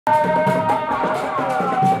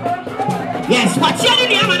What's your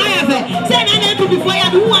name? I have said I need before you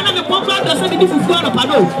do one of the popular or something for fun of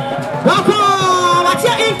Pano. Welcome. What's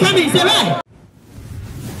your incoming? Say,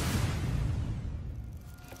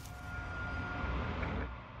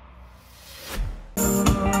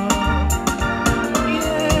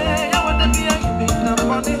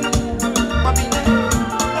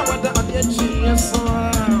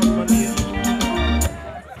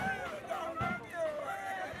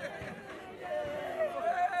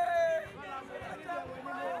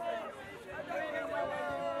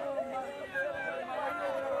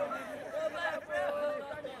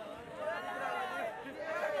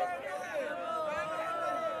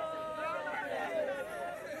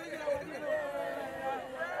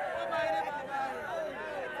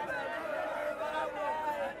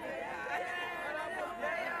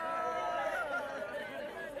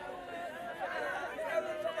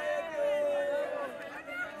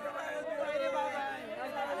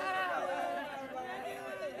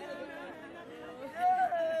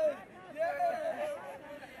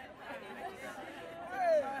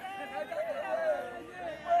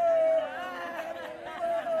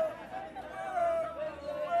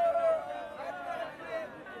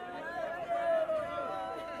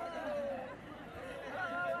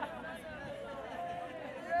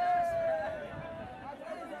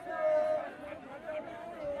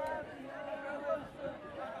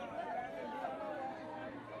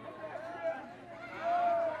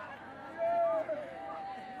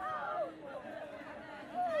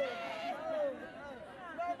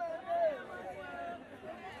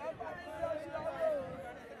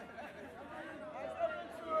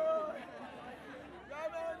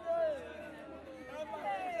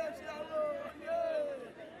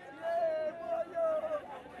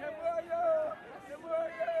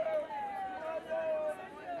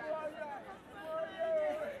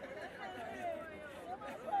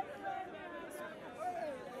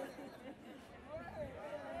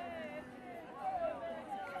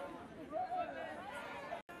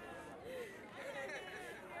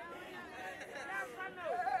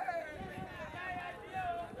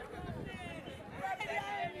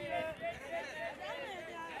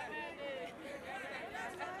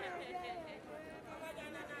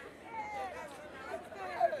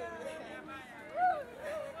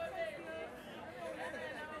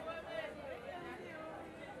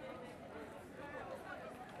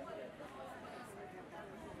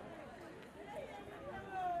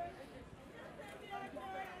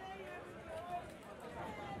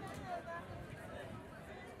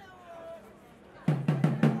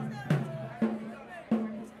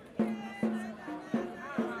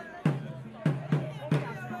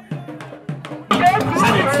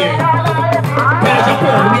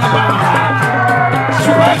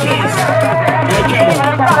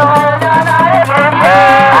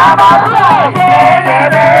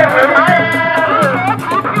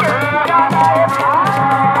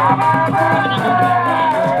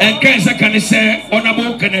 Can say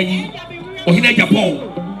honorable Kanayi or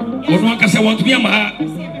Agyapong or one can say want to be a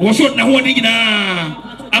man was short now one in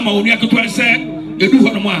I'm only a good say you do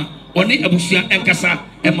one or Nick Abusia and Cassa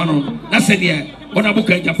and Manon. That's it, yeah. Honorable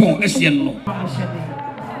Agyapong, SCN.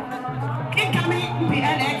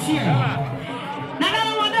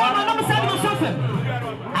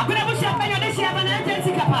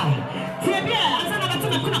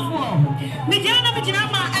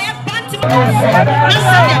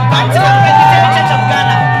 Bantama Church of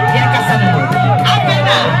Ghana,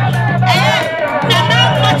 Abena, Nana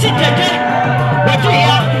Machidede, what you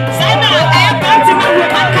hear, Sana, Bantama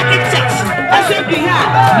Roman Catholic Church, I should be here,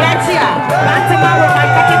 Yatia, Bantama Roman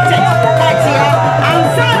Catholic Church, Yatia, and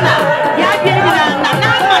Sana, Yabina,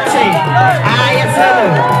 Nana Machi, yes,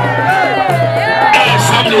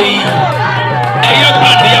 Sunday, I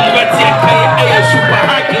am super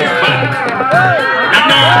high.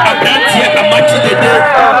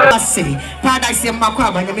 Father, I say,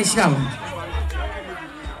 Macron, and Michelle.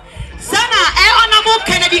 Sana, honorable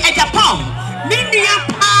Kennedy Agyapong, Mindia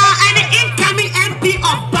and the incoming MP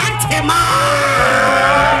of Bantama.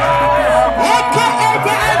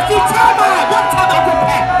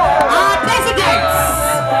 Presidents,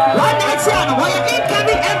 one nation, why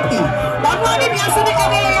incoming MP, one one in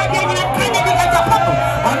the Kennedy Agyapong,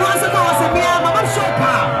 and once ago was a mere Mama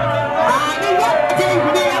Shopa. And what day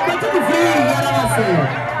we are going to be free.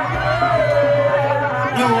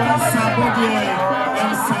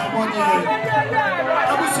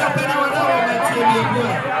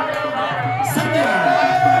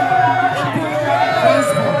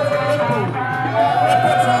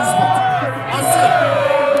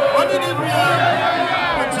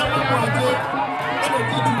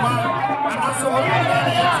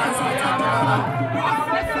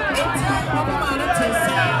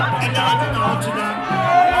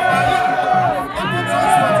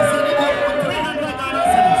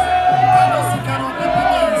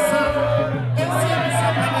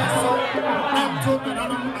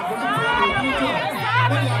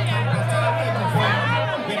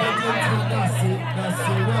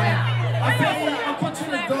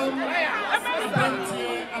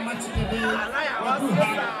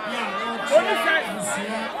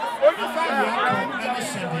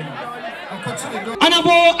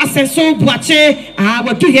 Honorable Asenso Boakye,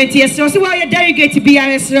 what do you hear? So, why you delegate to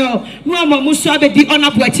BRS? No more Musabe, the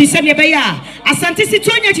honorable Chisenebeya. Asante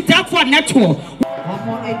Sitonia to tap for network. One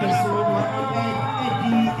more episode,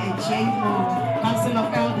 Council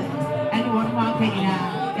of Elders, and one more thing,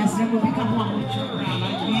 yes, there will become one more children,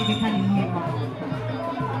 and maybe can hear more.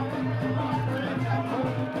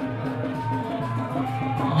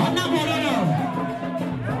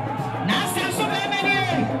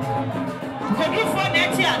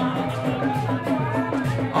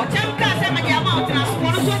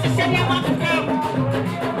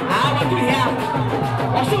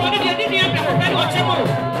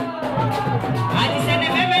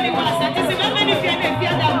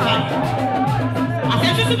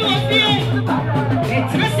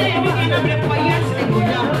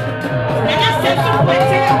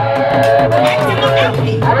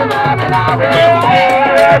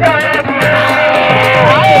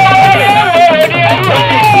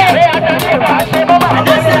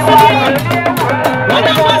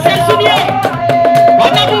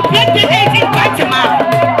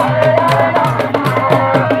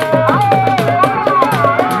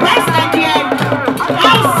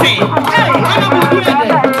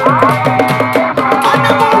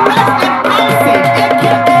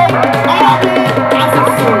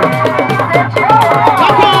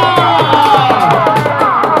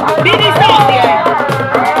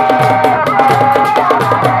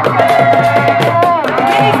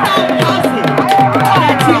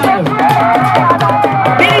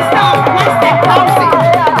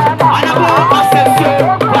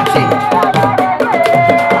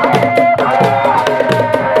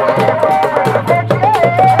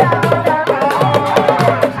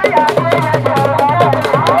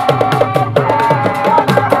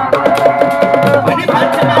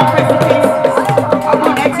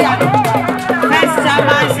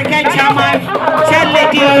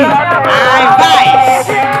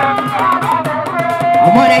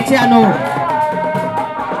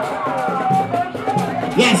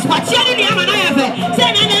 Yes, what you need to have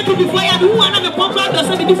say na before you do one of the program does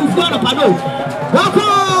something for fun of pano.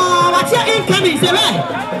 Welcome, what you incoming say we?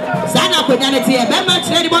 Sana ko nyaneti e be ma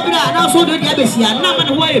kire ni bobira na so do dia besia na ma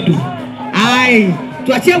ne ho edu. Ai,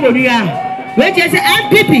 to ache wonia. We just say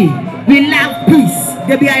MPP, we love peace.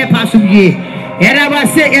 There be a pass of ye. Eraba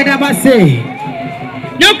say.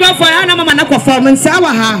 No go for ana mama na performance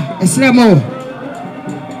awa ha. Eslemo.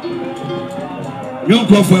 No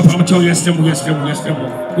go for amateur yes them. Who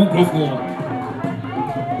go for?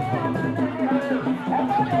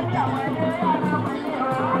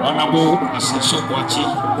 Honorable Asenso Boakye.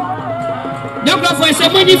 No go for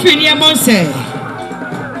somebody free near Monse.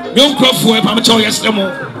 No go for amateur yes them.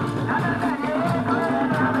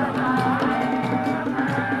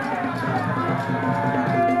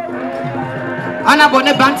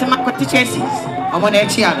 Honorable Bantama teachers. I'm on a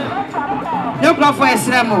no go for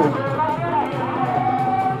Eslemo.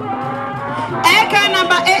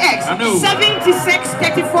 Number AX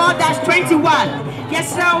 7634-21. Yes,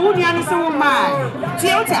 sir. Who do you know my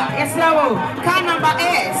Toyota? Yes, sir. Car number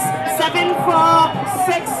AX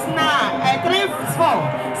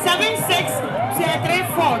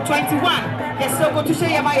 7634-21. Yes, sir. Go to show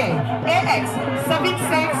you my AX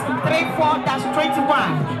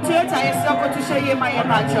 7634-21. Toyota. Yes, sir. Go to show you my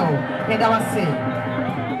Bacho. Yeah, that was it.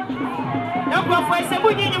 No problem. I said,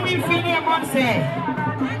 we need to win free a month.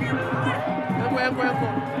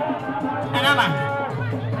 Anama.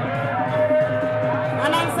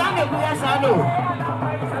 Anansane kuya salo.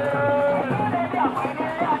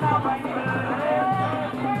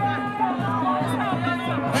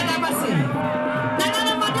 Anama si.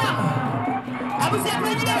 Nana madam. Abu se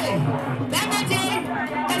president. Bema je.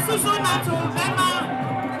 Esusu natu. Bema.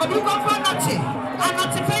 Odu konfo nachi.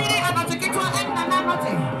 Anati feyire. Anati kitwa. Nana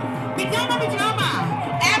nati. Bijama.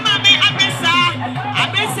 Emma me abesa.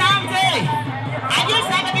 Abesa ante. I just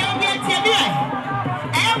had to be on the TV.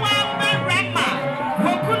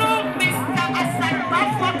 Mr.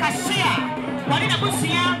 Asenso Cashier. What in a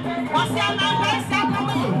bushia? What's your number?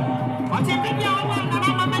 What's your video?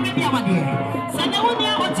 Send the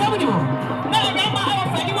woman or tell you. No, remember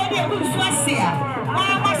how anybody who's was here.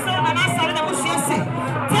 My son and I saw the bushia say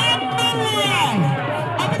 10 million.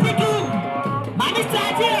 Everything good. Money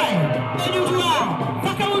started. Then you are.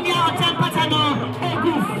 Fakarunia or 10 patano.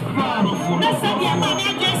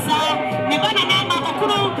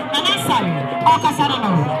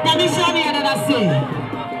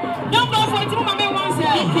 No go for it, Mamma wants it.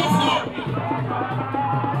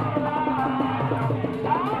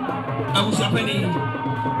 I was happening.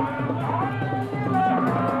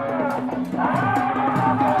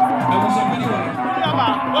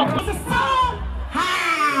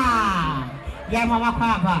 Yeah, Mama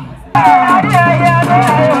Papa.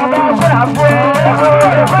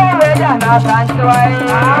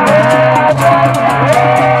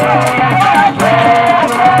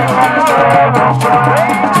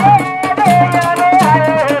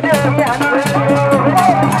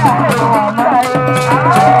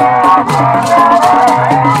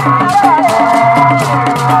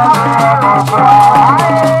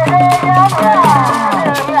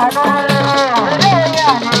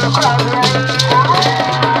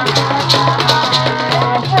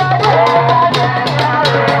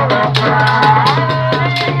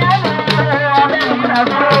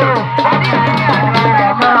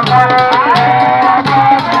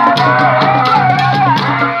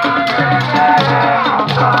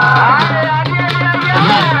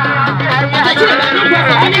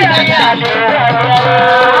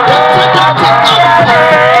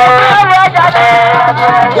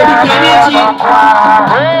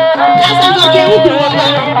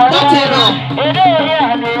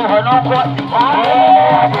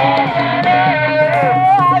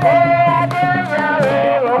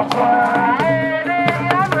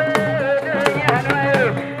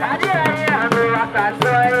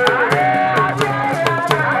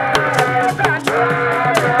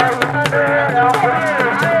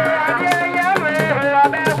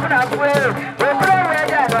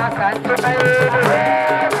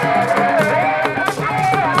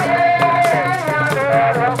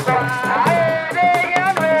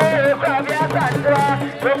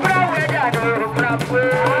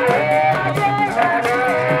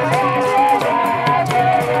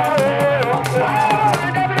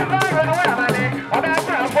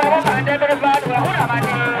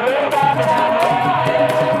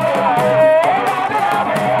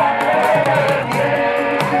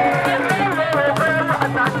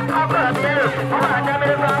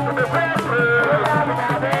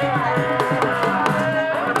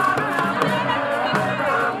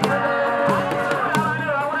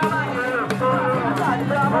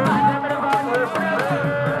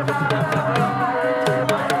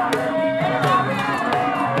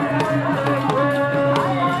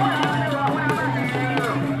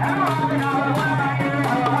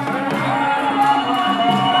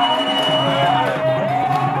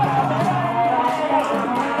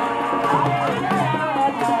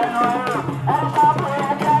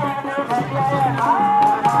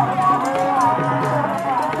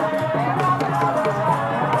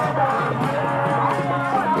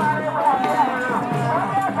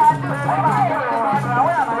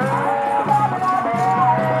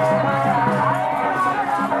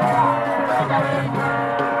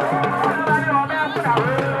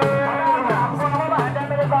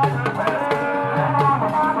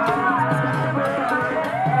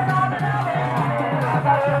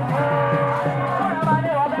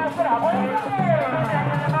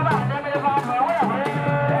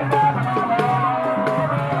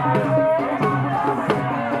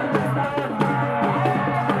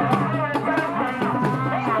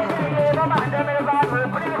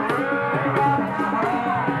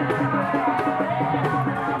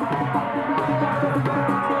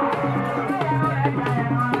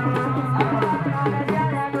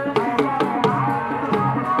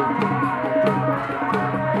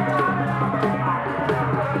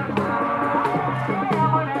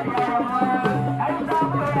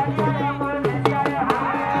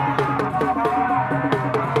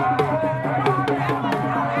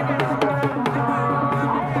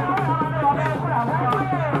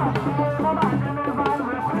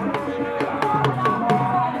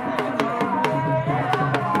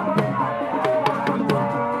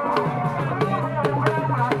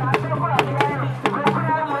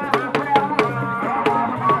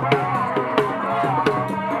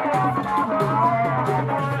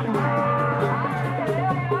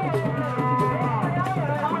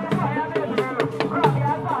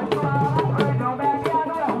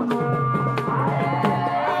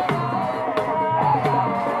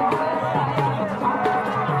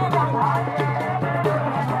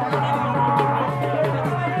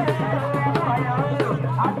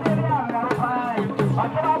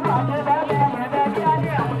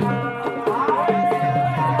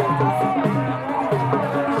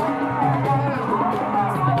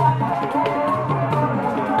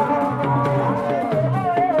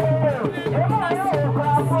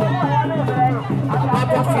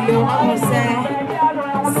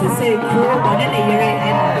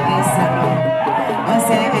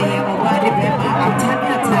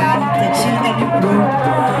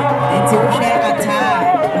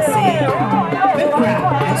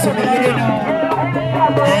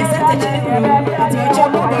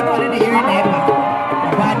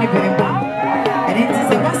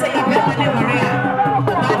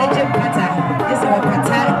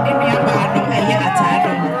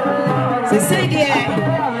 say dear,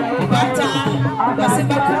 but was it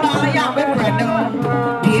Bakuma, young brother,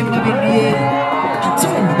 dear Mabby, a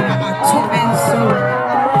two men so.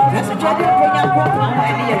 That's a job for your program,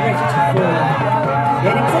 any register for.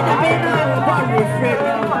 Then it's a bit of a refrain.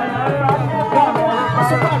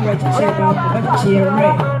 So one register, but cheer,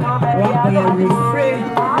 one refrain.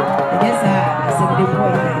 Yes, I said the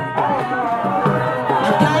boy.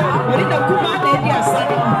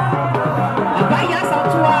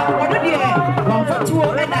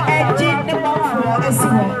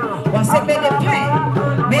 Was a made a pen,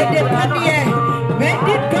 made a panier, made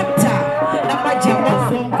it doctor, number German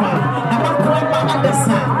phone call, number Grandma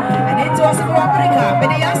Anderson, and it was in Africa,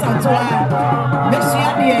 many years on tour.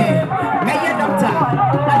 Monsieur, Mayor Doctor,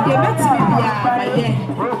 and you met me via my year.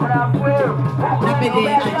 Number day,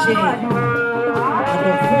 I change. And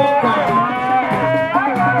the phone call.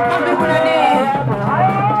 Number one,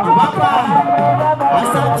 Papa, I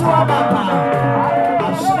saw to Papa.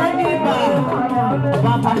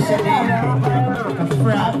 Papa Shade, a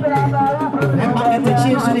frap, and back at the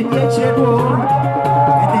chiefs in the chair,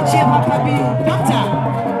 and the chief Papa be doctor.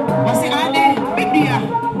 Was it Andy India?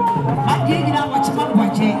 I didn't know what you want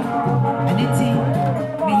watching, and it's me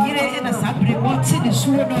here in a sabri, what's in the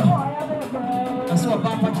shoe. I saw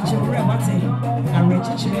Papa to children, what's it? I reach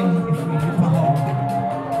a chair if we have a home.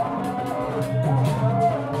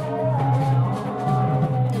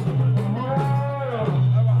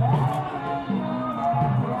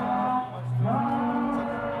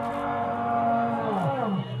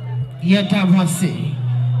 Yeta Vasi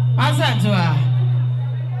Azadwa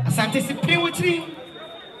Asante Sipriwitri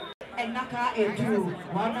and Naka Edu,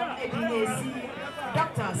 one of ABAC,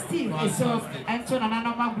 Dr. Steve Eso, and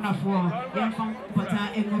Tonana Magna for young from Pata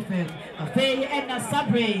and Mofet, a Fay and a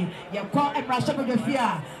Sabre, your call and Rasha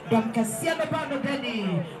Gafia, Dom Cassia the Bando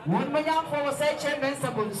Denny, one way out for Sacha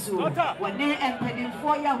Bensabunsu, one day and penny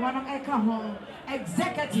for ya, one of Eka home.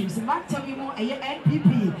 Executives, Matavimo,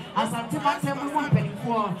 NPP, as Antimatavimo penny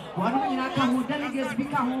for one of Inaka delegates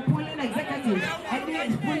become polling executives, and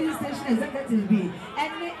the police station executives be,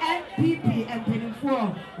 and the NPP and penny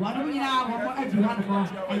for one of Inaka, one more every animal,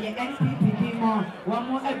 and your NPP be more, one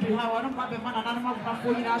more every hour, one of my man, and animal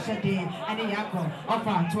before you are day, and the Yako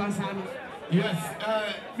offer to us. Yes,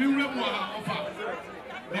 we will offer.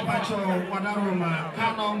 Lepacho, Wadaroma,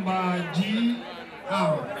 car number G.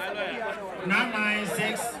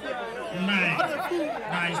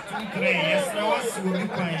 9969-23. Yes, I was will be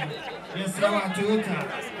fine. Yes, I was Toyota.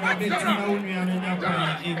 I bet you know me and your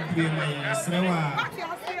in yes, I was.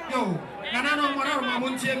 Yo, Nanano Monarma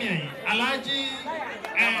Muntiemi, Alaji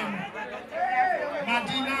and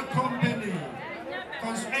Madina Company.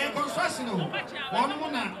 Construction, one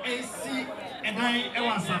mona AC and I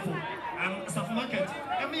was Safu market.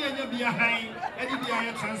 And me and you be a high, any be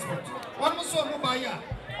a transport. One was so mobile.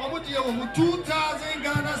 2,000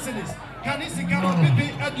 Ghana cedis. Can you see Ghana Pipi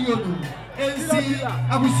at you? And see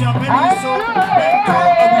Abusia Peniso,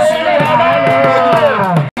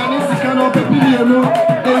 can you see Ghana Pipi?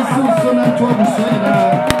 And Susan and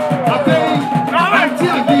Tobusia. I pay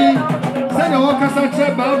Antiagi, send a walker such a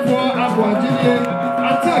bad for Aboagye.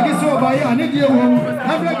 Antiagi so by an idiot home,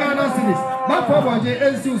 100 Ghana cedis. But for Aboagye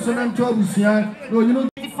and Susan and Tobusia, you know.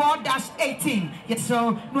 4-18. Yes,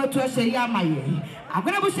 so no to say Yamaye. I'm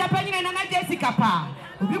going to be happening and another Jessica Pa.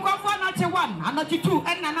 We go for not one, and not two,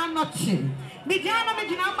 and I'm not she. Mediana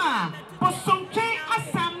Medinama, but some train as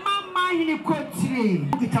a mamma in a country.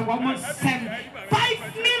 It's a woman send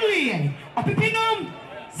 5 million. Or Pipinum,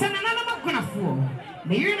 send another Magunafo.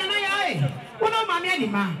 Mayor and I, one of my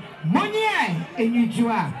anima, money, and you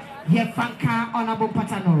jua. Ye fanka honorable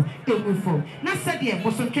patano, Ewufo. Na said ye,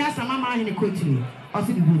 but some train as a mamma in a country.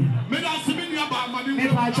 Also the woman.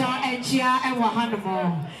 Enchia and Wahanamo,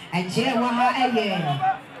 and Chia Waha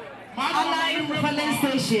Aye. Allied Police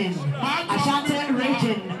Station, Ashanti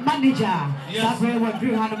Region Manager, Sabre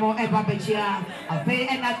Wadru Hanamo Ebabachia, a Pay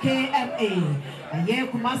and a KMA, a Ye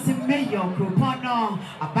Kumasi Mayor, Grupono,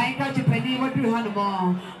 a Banker Japanese Wadru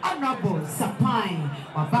Hanamo, Honorable Sapine,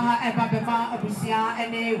 Wabaha Ebabema Abusia,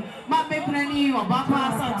 and a Mabe Plani, or Bapa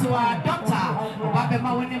Santua, Doctor,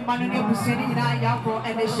 Babema winning Manu Busini, Yako,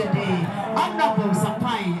 and the Shade, Honorable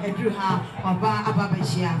Sapine, Edruha, Waba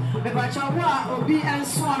Ababachia, the Bachawa, Obi and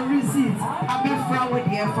Swan Receipt. I've been forward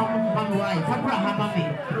here from my wife, Abraham Mami,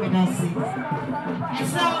 when I see. And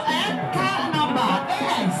so, car number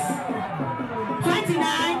is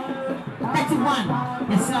 2931.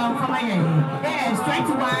 Yes, so from my yes,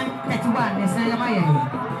 2131. Yes, my